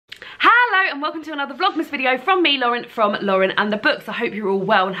and welcome to another Vlogmas video from me, Lauren, from Lauren and the Books. I hope you're all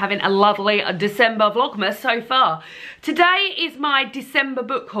well and having a lovely December Vlogmas so far. Today is my December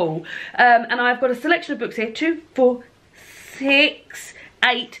book haul, and I've got a selection of books here, 2, 4, 6,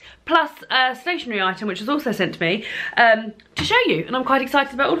 8, plus a stationery item which was also sent to me to show you, and I'm quite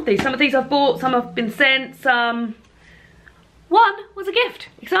excited about all of these. Some of these I've bought, some have been sent, some... one was a gift.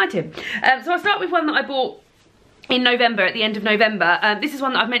 Exciting. So I'll start with one that I bought in November, at the end of November. This is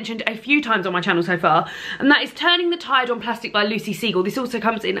one that I've mentioned a few times on my channel so far, and that is Turning the Tide on Plastic by Lucy Siegle. This also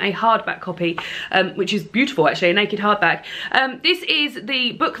comes in a hardback copy, which is beautiful actually, a naked hardback. This is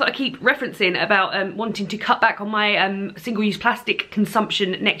the book that I keep referencing about wanting to cut back on my single-use plastic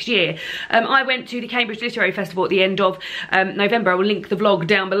consumption next year. I went to the Cambridge Literary Festival at the end of November. I will link the vlog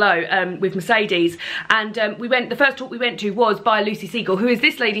down below with Mercedes, and the first talk we went to was by Lucy Siegle, who is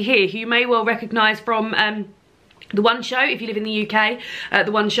this lady here, who you may well recognise from The One Show, if you live in the UK.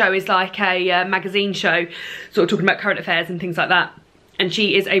 The One Show is like a magazine show, sort of talking about current affairs and things like that. And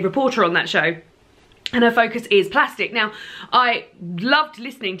she is a reporter on that show, and her focus is plastic. Now, I loved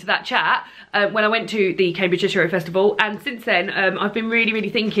listening to that chat when I went to the Cambridge Literary Festival, and since then I've been really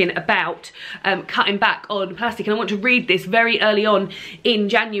thinking about cutting back on plastic, and I want to read this very early on in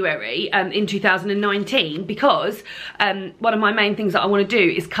January in 2019, because one of my main things that I want to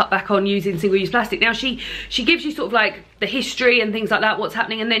do is cut back on using single-use plastic. Now, she gives you sort of like the history and things like that, what's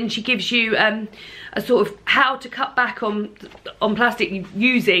happening, and then she gives you a sort of how to cut back on plastic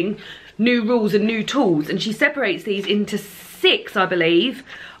using new rules and new tools, and she separates these into 6, I believe,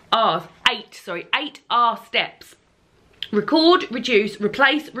 8 R steps. Record, reduce,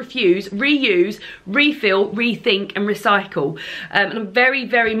 replace, refuse, reuse, refill, rethink and recycle. And I'm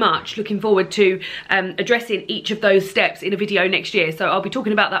very much looking forward to addressing each of those steps in a video next year. So I'll be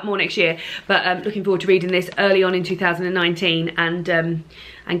talking about that more next year, but looking forward to reading this early on in 2019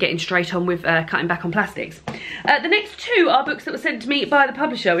 and getting straight on with cutting back on plastics. The next 2 are books that were sent to me by the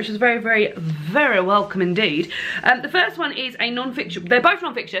publisher, which was very welcome indeed. The first one is a non-fiction. They're both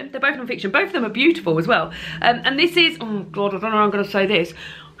non-fiction. Both of them are beautiful as well. And this is, oh God, I don't know how I'm going to say this,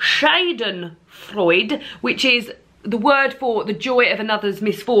 Schaudenfreude, which is the word for the joy of another's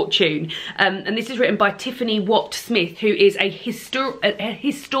misfortune, and this is written by Tiffany Watt Smith, who is a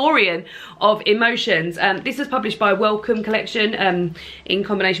historian of emotions. This is published by Wellcome Collection in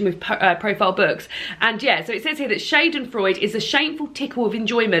combination with Profile Books, and yeah, so it says here that Schaudenfreude is the shameful tickle of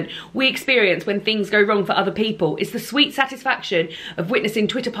enjoyment we experience when things go wrong for other people. It's the sweet satisfaction of witnessing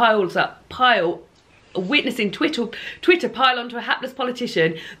Twitter pile onto a hapless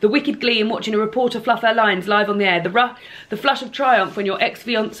politician, the wicked glee in watching a reporter fluff her lines live on the air, the flush of triumph when your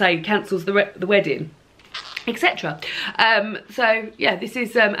ex-fiance cancels the wedding, etc. So yeah, this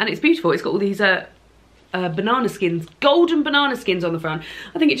is and it's beautiful. It's got all these banana skins, golden banana skins on the front.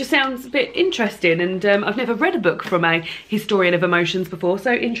 I think it just sounds a bit interesting, and I've never read a book from a historian of emotions before,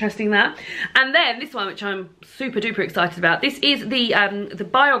 so interesting that. And then this one, which I'm super duper excited about, this is the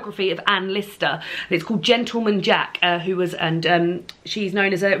biography of Anne Lister, and it's called Gentleman Jack, who was, and she's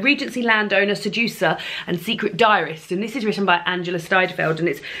known as a Regency landowner, seducer and secret diarist, and this is written by Angela Steiderfeld, and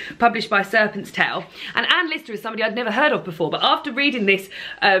it's published by Serpent's Tail. And Anne Lister is somebody I'd never heard of before, but after reading this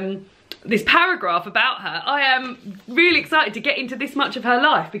this paragraph about her, I am really excited to get into this much of her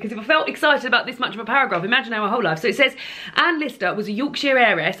life, because if I felt excited about this much of a paragraph, imagine her whole life. So it says, Anne Lister was a Yorkshire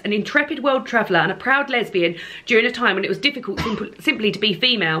heiress, an intrepid world traveller and a proud lesbian during a time when it was difficult simply to be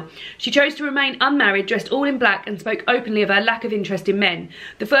female. She chose to remain unmarried, dressed all in black, and spoke openly of her lack of interest in men.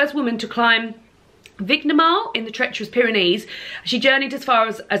 The first woman to climb Vignemar in the treacherous Pyrenees, she journeyed as far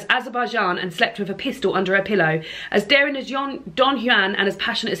as Azerbaijan and slept with a pistol under her pillow. As daring as Don Juan and as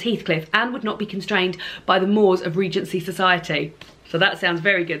passionate as Heathcliff, Anne would not be constrained by the mores of Regency society. So that sounds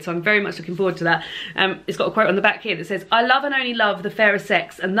very good, so I'm very much looking forward to that. It's got a quote on the back here that says, I love and only love the fairer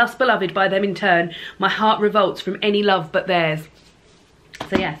sex, and thus beloved by them in turn, my heart revolts from any love but theirs.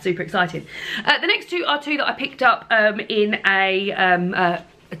 So yeah, super excited. The next 2 are 2 that I picked up in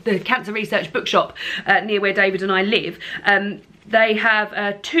the Cancer Research bookshop near where David and I live. They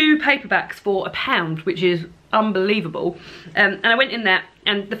have 2 paperbacks for £1, which is unbelievable. And I went in there,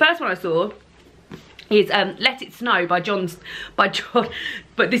 and the first one I saw is Let It Snow by John.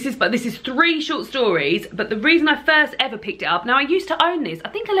 But this is 3 short stories. But the reason I first ever picked it up, now I used to own this. I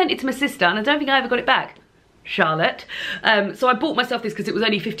think I lent it to my sister, and I don't think I ever got it back. Charlotte. So I bought myself this because it was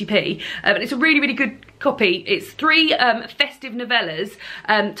only 50p, and it's a really good copy. It's 3 festive novellas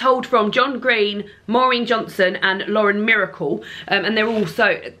told from John Green, Maureen Johnson and Lauren Miracle, and they're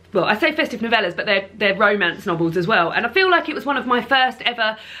also, well, I say festive novellas, but they're romance novels as well. And I feel like it was one of my first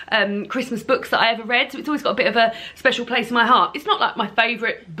ever Christmas books that I ever read, so it's always got a bit of a special place in my heart. It's not like my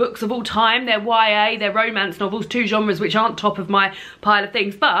favourite books of all time. They're YA, they're romance novels, 2 genres which aren't top of my pile of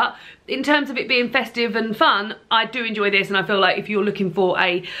things, but in terms of it being festive and fun, I do enjoy this, and I feel like if you're looking for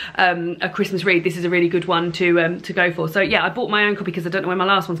a Christmas read, this is a really good one to go for. So yeah, I bought my own copy because I don't know where my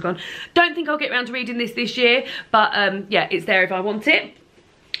last one's gone. Don't think I'll get around to reading this year, but yeah, it's there if I want it.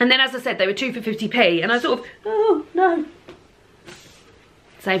 And then, as I said, they were 2 for 50p, and I sort of, oh no,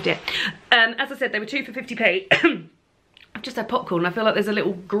 saved it. As I said, they were 2 for 50p. I've just had popcorn and I feel like there's a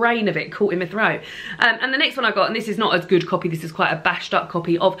little grain of it caught in my throat. And the next one I got, and this is not a good copy, this is quite a bashed up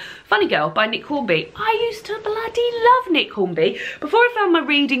copy of Funny Girl by Nick Hornby. I used to bloody love Nick Hornby before I found my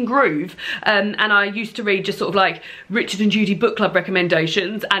reading groove, and I used to read just sort of like Richard and Judy book club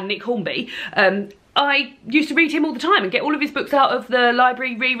recommendations and Nick Hornby. I used to read him all the time and get all of his books out of the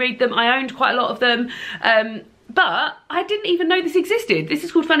library, reread them. I owned quite a lot of them. But I didn't even know this existed. This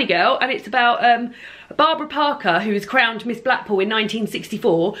is called Funny Girl, and it's about Barbara Parker, who is crowned Miss Blackpool in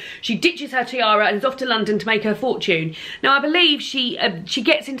 1964. She ditches her tiara and is off to London to make her fortune. Now, I believe she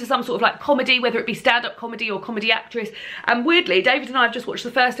gets into some sort of like comedy, whether it be stand-up comedy or comedy actress. And weirdly, David and I have just watched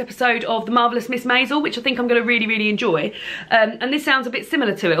the first episode of The Marvellous Miss Maisel, which I think I'm going to really, really enjoy. And this sounds a bit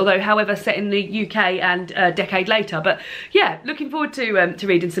similar to it, although, however, set in the UK and a decade later. But yeah, looking forward to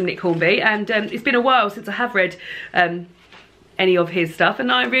reading some Nick Hornby. And it's been a while since I have read any of his stuff,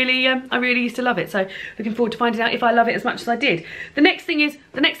 and I really used to love it, so looking forward to finding out if I love it as much as I did. The next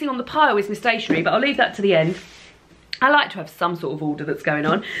thing on the pile is my stationery, but I'll leave that to the end. I like to have some sort of order that's going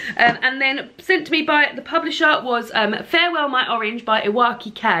on. And then sent to me by the publisher was Farewell My Orange by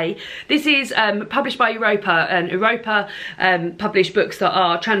Iwaki K. This is published by Europa, and Europa publish books that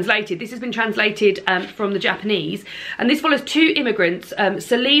are translated. This has been translated from the Japanese, and this follows 2 immigrants,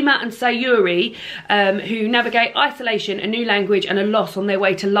 Salima and Sayuri, who navigate isolation, a new language and a loss on their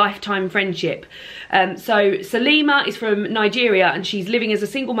way to lifetime friendship. So Salima is from Nigeria, and she's living as a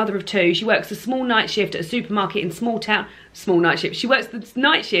single mother of 2. She works a small night shift at a supermarket in She works the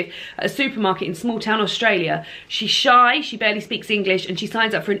night shift at a supermarket in small town Australia. She's shy, she barely speaks English, and she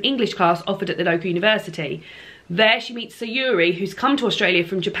signs up for an English class offered at the local university. There she meets Sayuri, who's come to Australia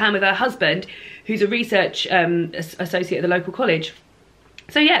from Japan with her husband, who's a research associate at the local college.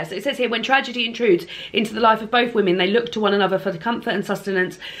 So yes, it says here, when tragedy intrudes into the life of both women, they look to one another for the comfort and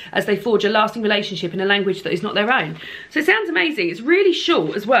sustenance as they forge a lasting relationship in a language that is not their own. So it sounds amazing. It's really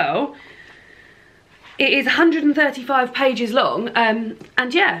short as well. It is 135 pages long, and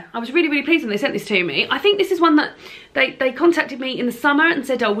yeah, I was really, really pleased when they sent this to me. I think this is one that they contacted me in the summer and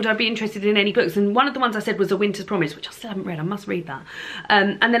said, oh, would I be interested in any books? And one of the ones I said was A Winter's Promise, which I still haven't read. I must read that.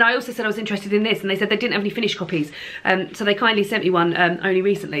 And then I also said I was interested in this, and they said they didn't have any finished copies. So they kindly sent me one only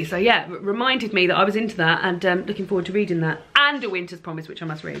recently. So yeah, reminded me that I was into that, and looking forward to reading that. And A Winter's Promise, which I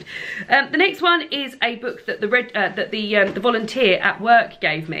must read. The next one is a book that the volunteer at work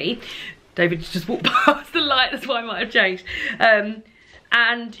gave me. David just walked past the light, that's why I might have changed.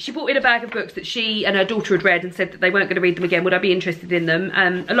 And she brought in a bag of books that she and her daughter had read and said that they weren't going to read them again. Would I be interested in them?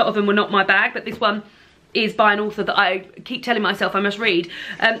 A lot of them were not my bag, but this one is by an author that I keep telling myself I must read.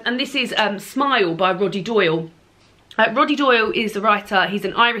 And this is Smile by Roddy Doyle. Roddy Doyle is a writer, he's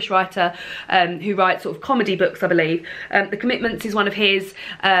an Irish writer who writes sort of comedy books, I believe. The Commitments is one of his,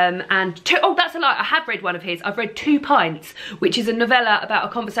 oh, that's a lie, I have read one of his. I've read 2 Pints, which is a novella about a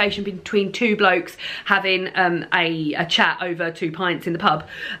conversation between 2 blokes having a chat over 2 pints in the pub.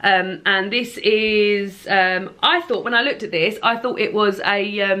 And this is, I thought when I looked at this, I thought it was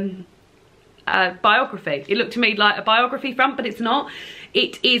a biography. It looked to me like a biography front, but it's not.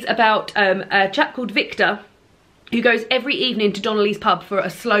 It is about a chap called Victor, who goes every evening to Donnelly's pub for a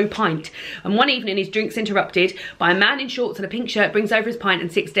slow pint. And one evening his drink's interrupted by a man in shorts and a pink shirt, brings over his pint and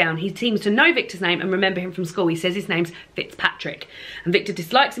sits down. He seems to know Victor's name and remember him from school. He says his name's Fitzpatrick. And Victor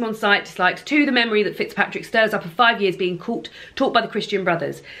dislikes him on sight, dislikes too the memory that Fitzpatrick stirs up of 5 years being taught by the Christian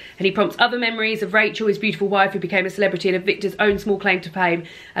Brothers. And he prompts other memories of Rachel, his beautiful wife, who became a celebrity, and of Victor's own small claim to fame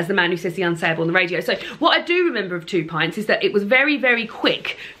as the man who says the unsayable on the radio. So what I do remember of 2 Pints is that it was very, very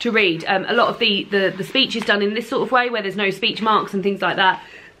quick to read. A lot of the speech is done in this sort of way, where there's no speech marks and things like that.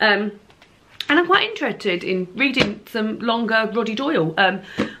 And I'm quite interested in reading some longer Roddy Doyle.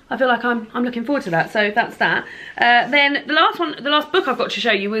 I feel like I'm looking forward to that, so that's that. Then the last book I've got to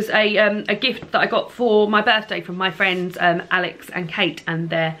show you was a gift that I got for my birthday from my friends Alex and Kate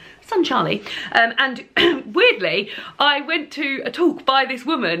and their son Charlie. And weirdly, I went to a talk by this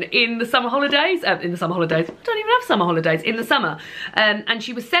woman in the summer holidays. I don't even have summer holidays, in the summer. And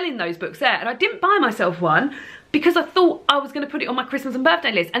she was selling those books there. And I didn't buy myself one because I thought I was going to put it on my Christmas and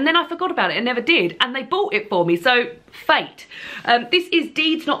birthday list, and then I forgot about it and never did, and they bought it for me, so fate. This is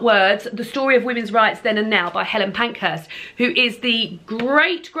Deeds Not Words, The Story of Women's Rights Then and Now by Helen Pankhurst, who is the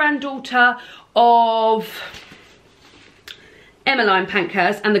great-granddaughter of Emmeline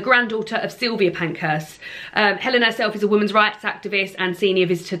Pankhurst and the granddaughter of Sylvia Pankhurst. Helen herself is a women's rights activist and senior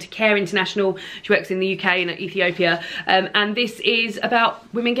visitor to Care International. She works in the UK and Ethiopia, and this is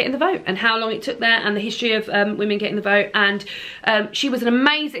about women getting the vote and how long it took there and the history of women getting the vote. And she was an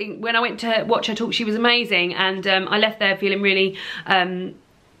amazing, when I went to watch her talk, she was amazing, and I left there feeling really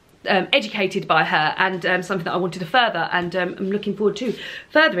educated by her, and something that I wanted to further, and I'm looking forward to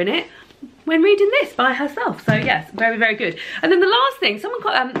furthering it when reading this by herself. So yes, very, very good. And then the last thing,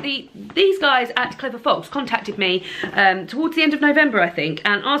 someone these guys at Clever Fox contacted me towards the end of November, I think,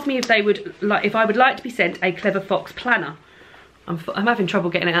 and asked me if they would if I would like to be sent a Clever Fox planner. I'm having trouble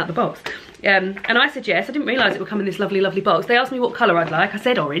getting it out of the box. And I said yes. I didn't realise it would come in this lovely, lovely box. They asked me what colour I'd like. I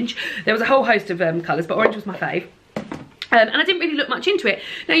said orange. There was a whole host of colours, but orange was my fave. And I didn't really look much into it.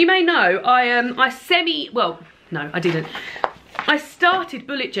 Now, you may know, I didn't. I started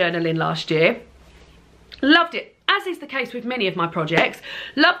bullet journaling last year. Loved it, as is the case with many of my projects.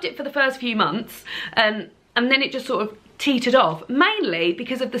 Loved it for the first few months, and then it just sort of teetered off, mainly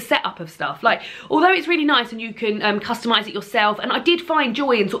because of the setup of stuff. Like, although it's really nice and you can customize it yourself, and I did find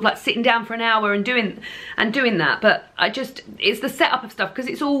joy in sort of like sitting down for an hour and doing that, but it's the setup of stuff, because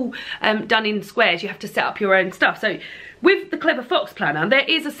it's all done in squares. You have to set up your own stuff. So with the Clever Fox planner, there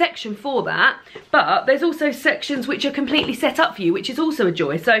is a section for that, but there's also sections which are completely set up for you, which is also a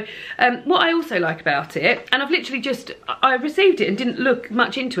joy. So what I also like about it, and I've literally I received it and didn't look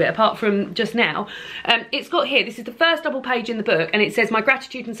much into it apart from just now. It's got here, this is the first double page in the book, and it says, my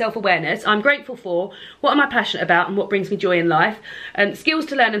gratitude and self-awareness. I'm grateful for, what am I passionate about and what brings me joy in life, skills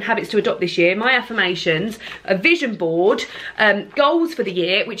to learn and habits to adopt this year, my affirmations, a vision board, goals for the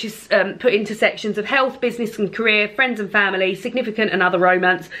year, which is put into sections of health, business and career, friends and family, significant and other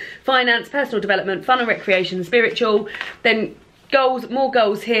romance, finance, personal development, fun and recreation, spiritual, then goals, more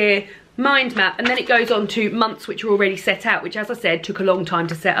goals here, mind map, and then it goes on to months which are already set out, which, as I said, took a long time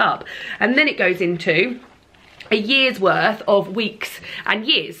to set up. And then it goes into a year's worth of weeks and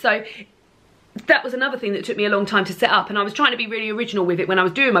years. So that was another thing that took me a long time to set up, and I was trying to be really original with it when I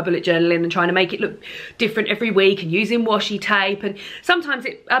was doing my bullet journaling and trying to make it look different every week and using washi tape, and sometimes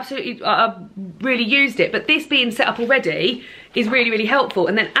it absolutely, I really used it, but this being set up already is really, really helpful.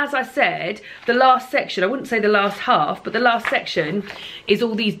 And then, as I said, the last section, I wouldn't say the last half, but the last section is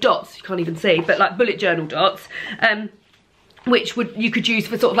all these dots, you can't even see, but like bullet journal dots, which you could use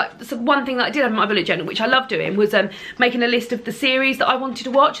for sort of like, so one thing that I did have in my bullet journal, which I love doing, was making a list of the series that I wanted to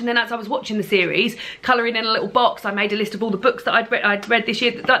watch, and then as I was watching the series, colouring in a little box, I made a list of all the books that I'd read this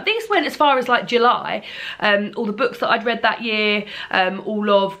year. This went as far as like July, all the books that I'd read that year, all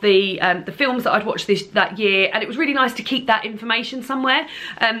of the films that I'd watched that year, and it was really nice to keep that information somewhere.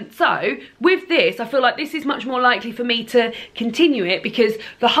 So with this, I feel like this is much more likely for me to continue it, because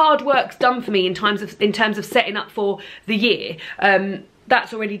the hard work's done for me in terms of setting up for the year.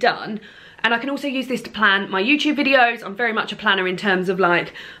 That's already done, and I can also use this to plan my YouTube videos. I'm very much a planner in terms of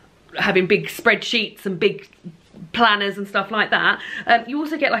like having big spreadsheets and big planners and stuff like that. You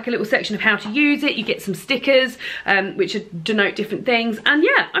also get like a little section of how to use it. You get some stickers which denote different things, and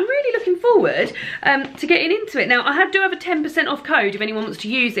yeah, I'm really looking forward to getting into it. Now, I do have a 10% off code if anyone wants to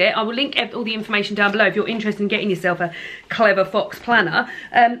use it. I will link all the information down below if you're interested in getting yourself a Clever Fox planner,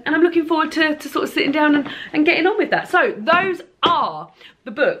 and I'm looking forward to sort of sitting down and getting on with that. So those are the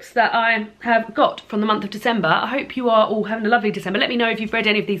books that I have got from the month of December. I hope you are all having a lovely December. Let me know if you've read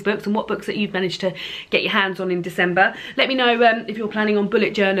any of these books and what books that you've managed to get your hands on in December. Let me know if you're planning on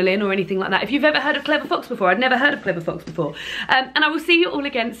bullet journaling or anything like that. If you've ever heard of Clever Fox before. I'd never heard of Clever Fox before. And I will see you all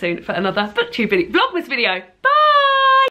again soon for another booktube video, Vlogmas video. Bye!